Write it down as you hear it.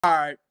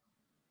right,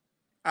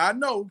 I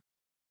know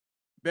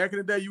back in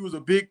the day you was a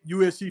big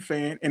USC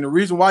fan, and the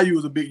reason why you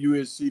was a big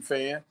USC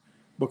fan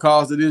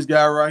because of this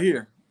guy right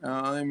here.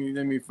 Let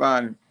me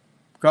find him.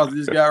 Because of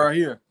this guy right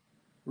here,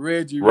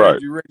 Reggie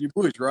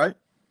Bush, right?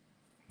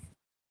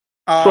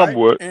 All right,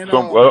 Somewhat, and a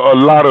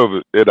lot of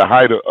it at the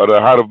height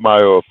of my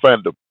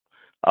fandom.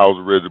 I was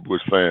a Reggie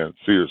Bush fan,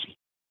 seriously.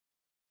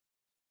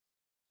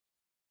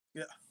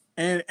 yeah,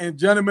 and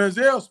Johnny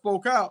Manziel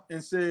spoke out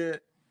and said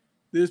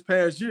this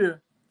past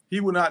year he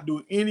would not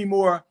do any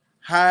more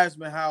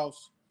Heisman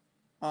House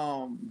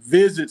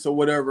visits or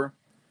whatever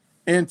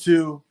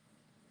until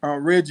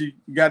Reggie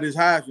got his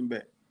Heisman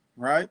back,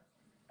 right?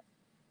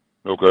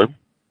 Okay.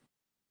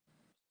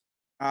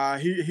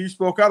 He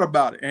spoke out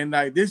about it, and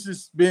like this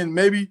has been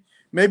maybe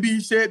he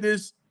said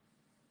this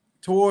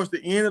towards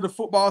the end of the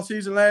football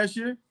season last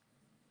year.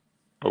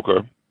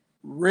 Okay.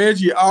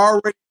 Reggie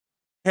already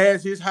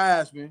has his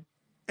Heisman,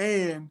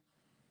 and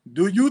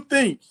do you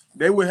think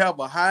they would have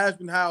a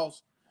Heisman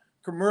House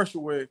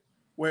commercial where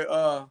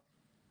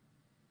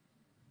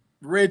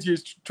Reggie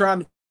is trying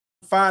to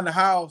find the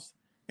house,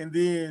 and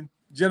then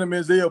Jenna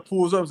Manziel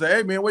pulls up and say,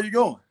 "Hey man, where you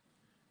going?"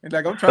 And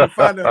like I'm trying to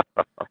find the.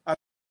 I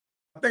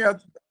think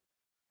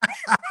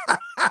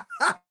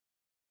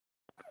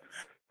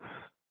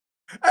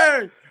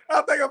hey,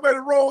 I think I made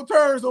a wrong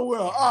turn somewhere.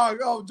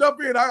 I'll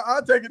jump in.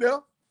 I'll take it there.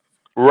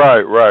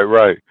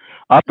 Right.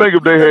 I think if You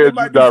they think they had you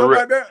might do something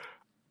direct, like that?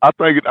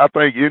 I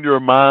think in your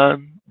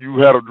mind you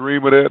had a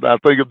dream of that. I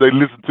think if they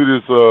listen to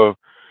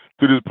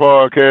this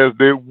podcast,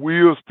 they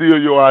will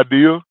steal your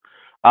idea.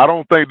 I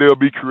don't think they'll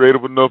be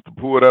creative enough to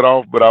pull that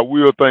off, but I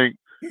will think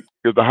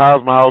if the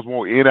Heisman House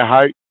want any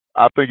hype,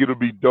 I think it'll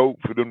be dope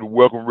for them to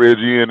welcome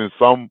Reggie in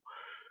some,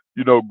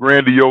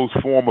 grandiose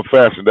form or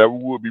fashion. That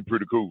would be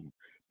pretty cool.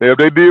 Now, if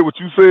they did what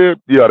you said,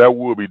 yeah, that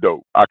would be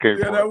dope. I can't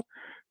Yeah, front.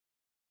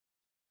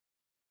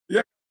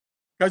 yeah,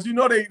 because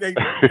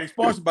they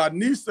sponsored by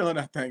Nissan.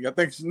 I think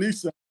it's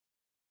Nissan.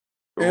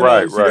 And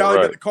Right, you see right, how they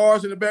got right. the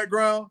cars in the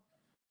background.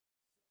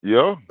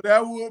 Yeah.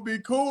 That would be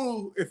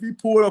cool if he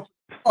pulled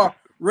up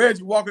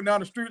Reggie walking down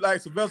the street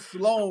like Sylvester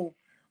Stallone.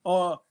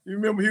 You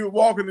remember he was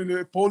walking and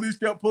the police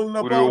kept pulling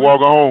up When they were on him.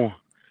 walking home.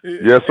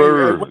 Yes, Hey,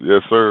 sir.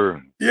 Yes,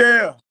 sir.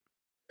 yeah,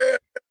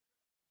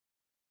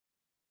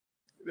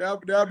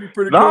 that'd be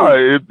pretty Nah,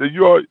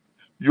 cool.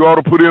 you ought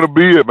to put in a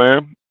bid,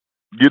 man.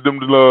 Get them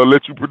to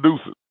let you produce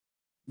it.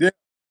 Yeah.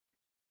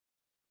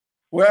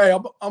 Well, hey,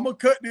 I'm gonna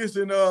cut this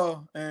and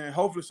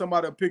hopefully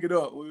somebody will pick it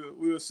up.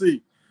 We'll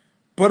see.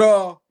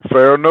 But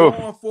Fair enough.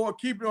 going forward,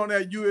 keeping on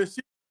that USC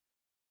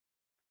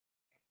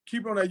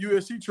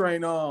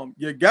train.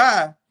 Your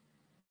guy,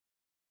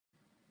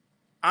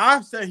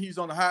 I say he's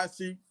on the hot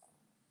seat.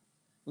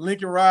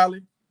 Lincoln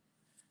Riley.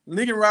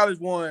 Lincoln Riley's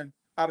won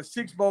out of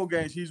 6 bowl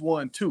games. He's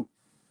won 2.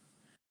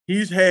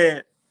 He's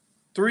had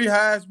 3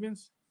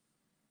 Heismans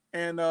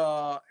and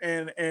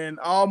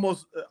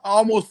almost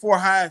 4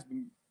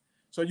 Heisman.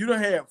 So you done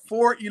had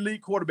 4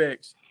 elite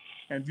quarterbacks,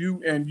 and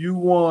you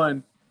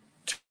won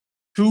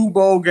 2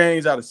 bowl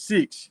games out of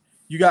 6.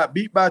 You got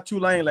beat by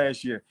Tulane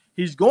last year.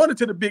 He's going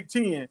into the Big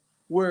Ten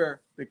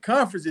where the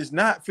conference is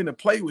not finna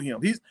play with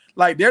him. He's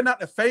like they're not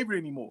the favorite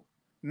anymore.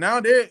 Now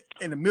they're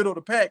in the middle of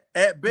the pack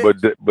at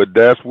But best. but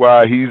that's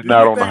why he's Do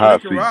not you on the think hot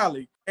Lincoln seat.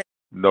 Riley?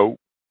 No,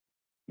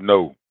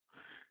 no.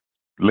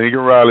 Lincoln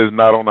Riley is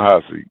not on the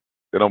hot seat,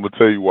 and I'm gonna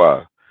tell you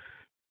why.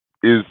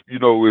 It's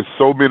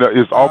so many.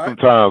 It's All right.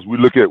 oftentimes we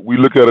look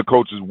at a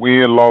coach's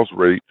win-loss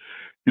rate.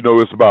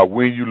 It's about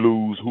when you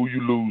lose, who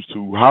you lose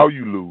to, how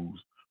you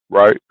lose,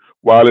 right?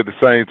 While at the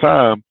same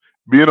time,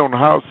 being on the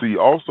hot seat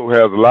also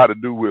has a lot to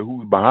do with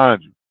who's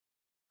behind you.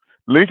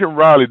 Lincoln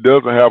Riley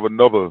doesn't have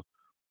another,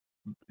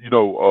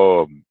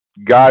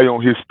 guy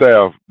on his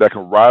staff that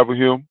can rival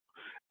him,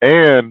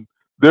 and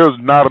there's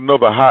not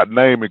another hot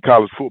name in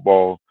college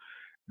football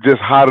just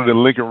hotter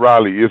than Lincoln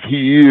Riley if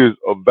he is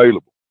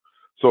available.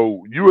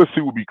 So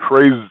USC would be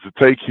crazy to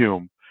take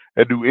him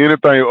and do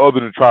anything other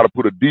than try to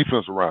put a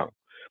defense around him.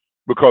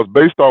 Because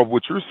based off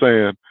what you're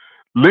saying,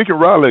 Lincoln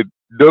Riley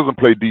doesn't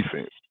play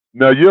defense.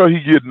 Now, yeah, he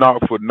get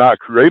knocked for not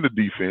creating a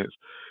defense.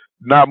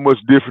 Not much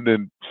different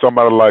than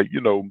somebody like,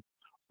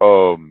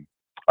 um,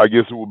 I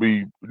guess it would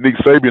be Nick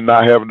Saban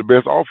not having the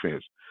best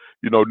offense.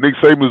 Nick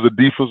Saban is a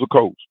defensive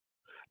coach.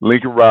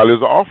 Lincoln Riley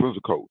is an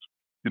offensive coach.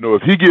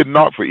 If he get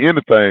knocked for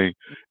anything,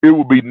 it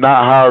would be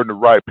not hiring the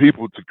right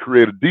people to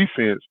create a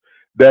defense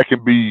that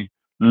can be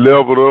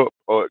leveled up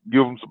or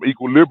give him some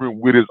equilibrium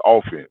with his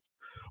offense.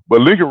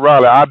 But Lincoln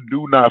Riley, I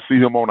do not see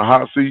him on the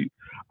hot seat.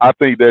 I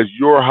think that's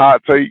your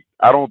hot take.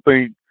 I don't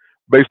think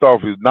based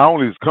off his not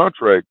only his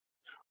contract,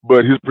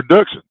 but his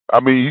production. I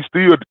mean, he's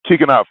still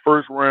kicking out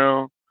first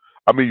round.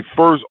 I mean,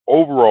 first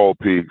overall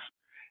picks,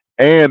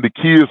 and the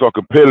kids are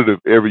competitive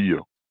every year.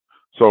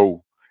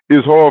 So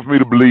it's hard for me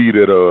to believe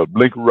that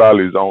Lincoln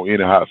Riley is on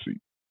any hot seat.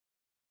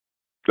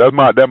 That's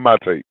my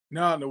take.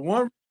 Now the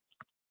one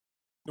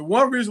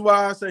reason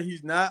why I say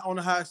he's not on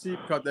the hot seat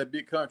because of that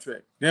big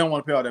contract. They don't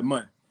want to pay all that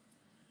money.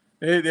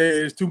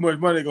 It's too much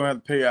money they're gonna have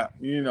to pay out.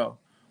 Yeah,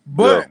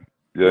 But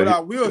yeah, what I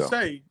will yeah.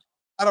 say,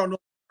 I don't know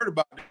heard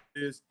about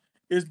this,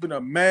 it's been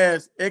a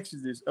mass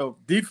exodus of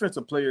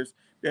defensive players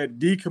that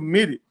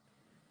decommitted.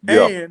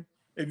 Yeah. And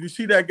if you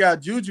see that guy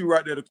JuJu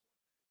right there,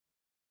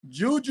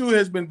 JuJu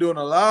has been doing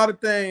a lot of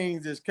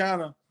things that's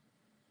kind of,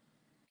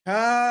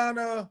 I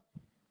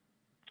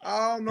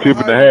don't know Tipping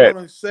how the you hat.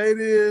 want to say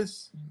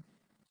this.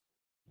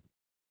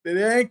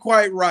 They ain't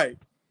quite right.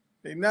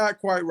 They're not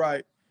quite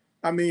right.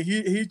 I mean,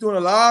 he's doing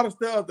a lot of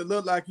stuff that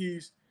look like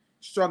he's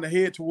trying to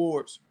head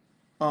towards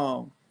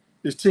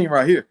this team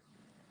right here.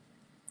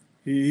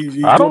 He's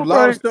doing a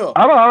lot of stuff.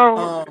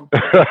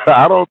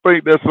 I don't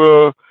think that's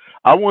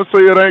I wouldn't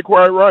say it ain't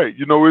quite right.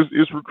 You know,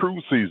 it's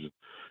recruit season.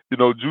 You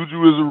know,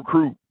 JuJu is a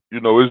recruit. You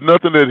know, it's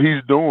nothing that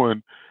he's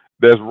doing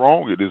that's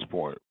wrong at this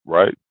point,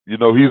 right? You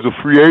know, he's a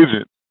free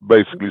agent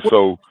basically.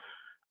 So,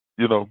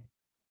 you know.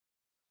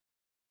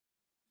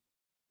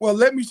 Well,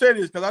 let me say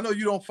this because I know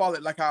you don't follow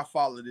it like I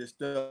follow this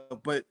stuff,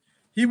 but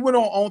he went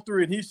on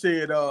 3 and he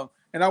said,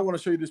 and I want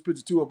to show you this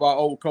picture too of our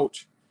old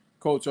coach,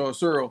 Coach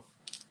Searle.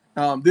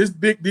 This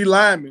big D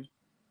lineman,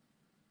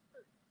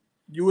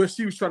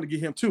 USC was trying to get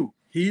him too.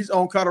 He's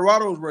on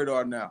Colorado's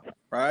radar now,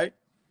 right?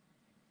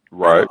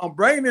 Right. And I'm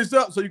bringing this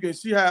up so you can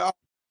see how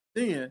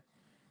then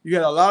you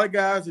got a lot of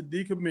guys that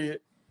decommit.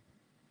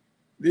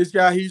 This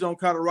guy, he's on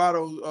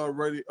Colorado's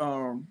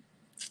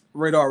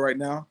radar right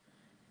now,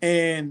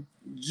 and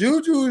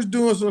JuJu is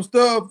doing some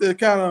stuff that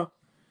kind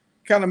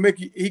of make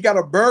you. He got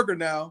a burger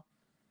now.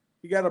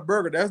 He got a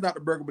burger. That's not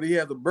the burger, but he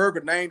has a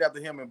burger named after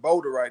him in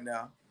Boulder right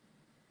now.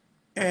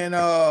 And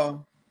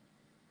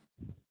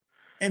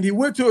he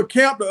went to a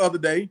camp the other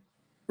day,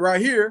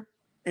 right here,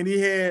 and he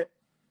had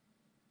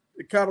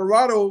the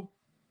Colorado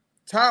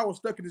towel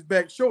stuck in his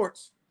back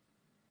shorts.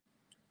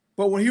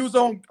 But when he was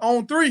on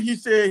 3, he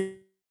said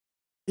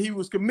he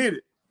was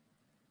committed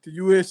to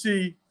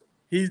USC.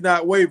 He's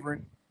not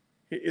wavering.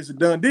 It's a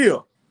done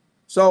deal.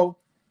 So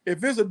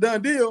if it's a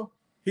done deal,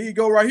 he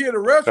go right here to the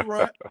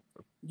restaurant.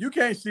 You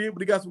can't see it,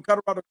 but he got some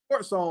Colorado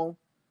shorts on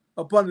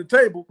up on the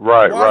table.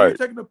 Right, Why are you right.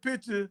 taking a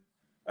picture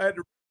at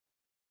the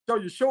show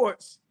your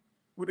shorts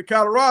with the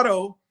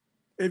Colorado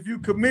if you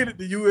committed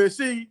to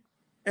USC?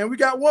 And we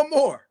got one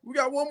more.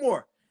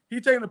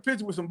 He's taking a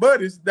picture with some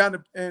buddies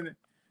down and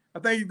I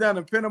think he's down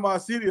in Panama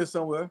City or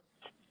somewhere.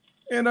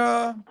 And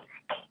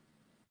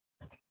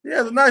he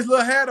has a nice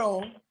little hat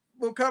on,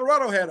 little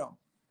Colorado hat on.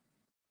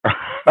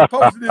 He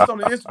posted this on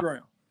the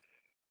Instagram.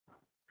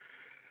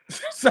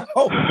 So,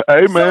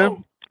 hey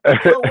man.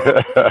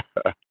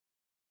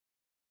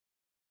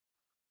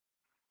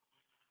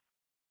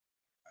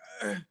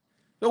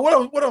 So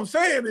what I'm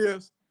saying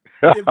is,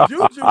 if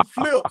JuJu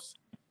flips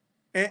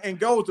and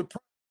goes to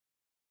prime,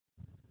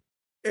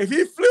 if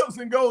he flips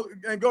and go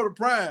to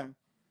prime,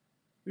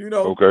 you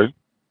know, okay.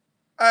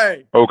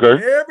 Hey, okay.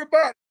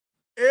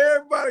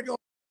 Everybody gonna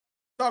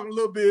talk a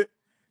little bit,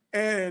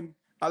 and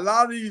a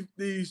lot of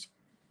these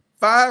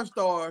 5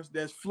 stars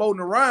that's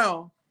floating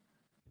around,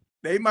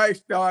 they might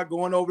start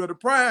going over to the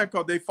prime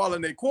because they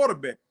following their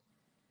quarterback.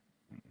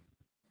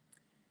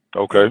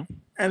 Okay.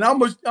 And I'm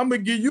gonna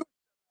give you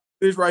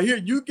this right here.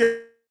 You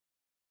gave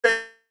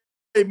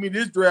me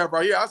this draft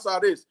right here. I saw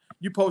this.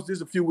 You posted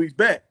this a few weeks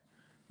back.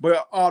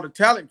 But all the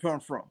talent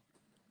comes from.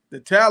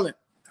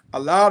 A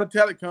lot of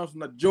talent comes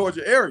from the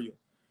Georgia area.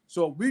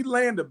 So if we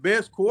land the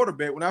best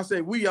quarterback, when I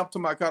say we, I'm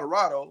talking about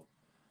Colorado.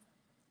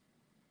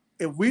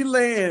 If we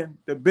land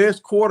the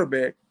best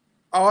quarterback,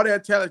 all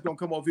that talent's gonna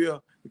come over here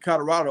to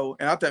Colorado,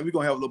 and I think we're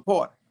gonna have a little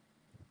party.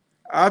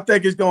 I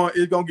think it's gonna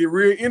get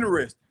real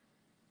interesting.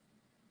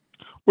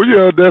 Well,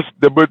 yeah,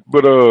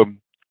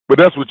 but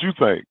that's what you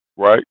think,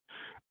 right?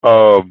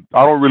 I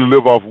don't really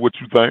live off of what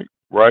you think,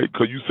 right?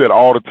 Because you said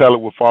all the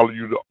talent will follow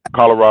you to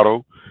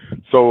Colorado.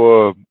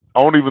 So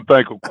I don't even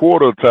think a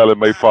quarter of talent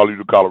may follow you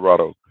to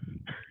Colorado.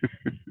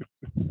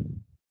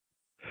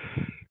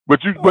 But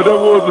that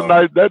was a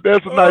nice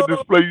that's a nice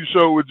display you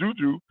showed with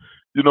JuJu.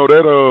 You know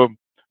that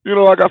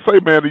like I say,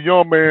 man, the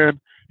young man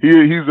he's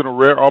in a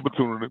rare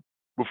opportunity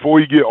before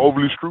he get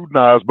overly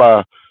scrutinized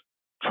by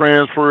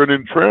transferring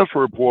in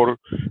transfer portal.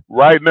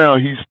 Right now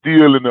he's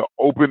still in the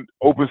open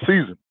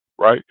season,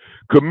 right?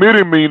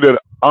 Committing means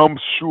that I'm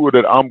sure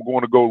that I'm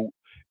going to go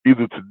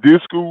either to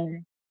this school,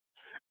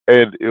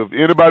 and if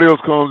anybody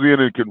else comes in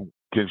and can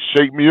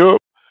shake me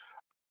up,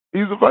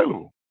 he's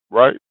available,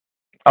 right?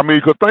 I mean,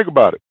 because think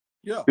about it.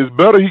 Yeah. It's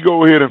better he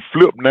go ahead and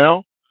flip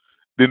now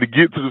than to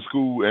get to the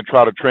school and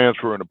try to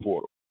transfer in the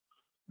portal.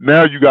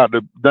 Now you're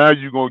gonna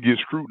get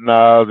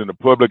scrutinized in the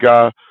public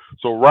eye.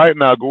 So right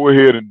now, go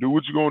ahead and do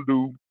what you're gonna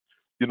do.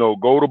 You know,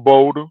 go to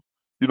Boulder.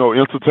 You know,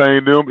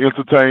 entertain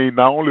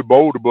not only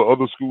Boulder but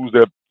other schools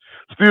that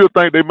still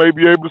think they may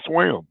be able to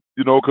swim.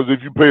 You know, because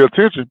if you pay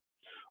attention,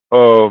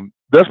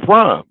 that's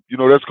Prime. You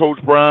know, that's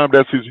Coach Prime.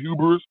 That's his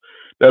hubris.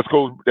 That's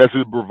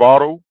his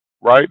bravado,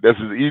 right? That's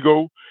his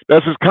ego.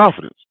 That's his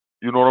confidence.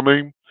 You know what I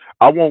mean?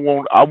 I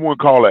wouldn't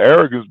call it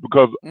arrogance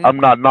because I'm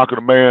not knocking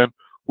a man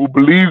who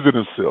believes in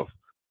himself.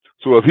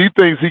 So if he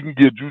thinks he can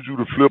get JuJu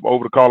to flip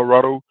over to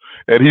Colorado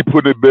and he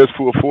put his best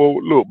foot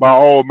forward, look, by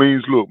all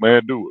means, look,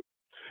 man, do it.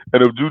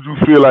 And if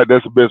JuJu feel like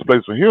that's the best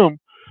place for him,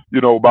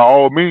 by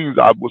all means,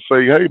 I would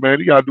say, hey man,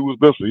 he gotta do his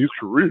best for his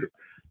career.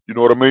 You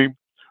know what I mean?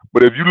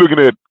 But if you're looking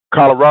at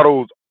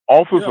Colorado's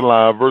offensive Yeah.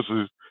 line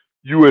versus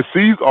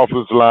USC's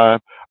offensive line,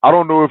 I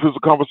don't know if it's a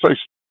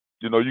conversation.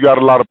 You got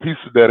a lot of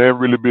pieces that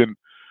haven't really been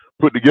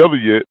put together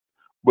yet,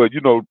 but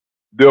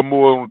they're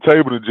more on the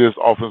table than just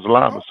offensive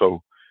linemen. Oh,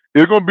 So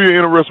it's gonna be an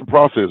interesting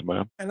process,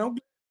 man. and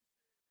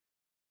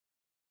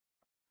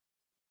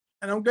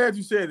I'm glad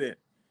you said that.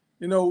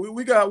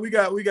 We got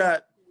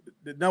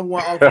the number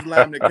one offensive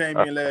lineman that came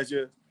in last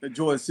year,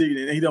 Jordan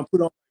Seaton, and he done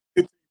put on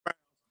 15 pounds.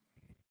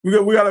 We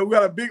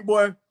got a big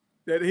boy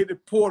that hit the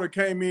portal,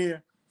 came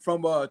in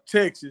from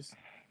Texas.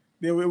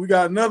 Then we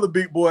got another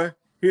big boy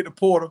hit the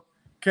portal,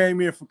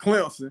 came in from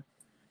Clemson.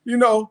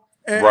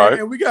 Right.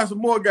 And we got some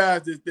more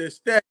guys that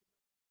stacked.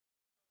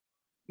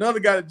 Another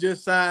guy that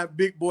just signed,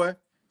 big boy,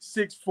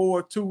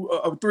 6'4",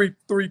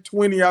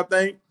 320, I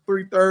think,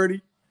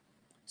 330.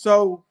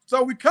 So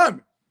we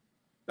coming.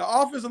 The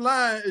offensive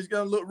line is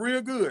gonna look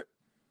real good.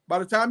 By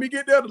the time he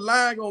get there, the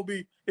line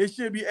it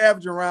should be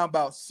averaging around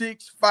about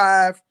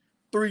 6'5",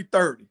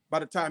 330 by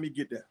the time he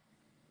get there.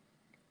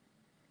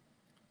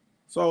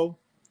 So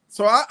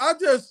I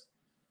just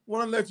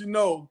want to let you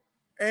know,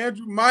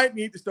 Andrew might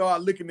need to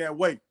start looking that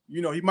way.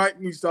 He might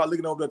need to start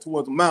looking over there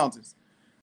towards the mountains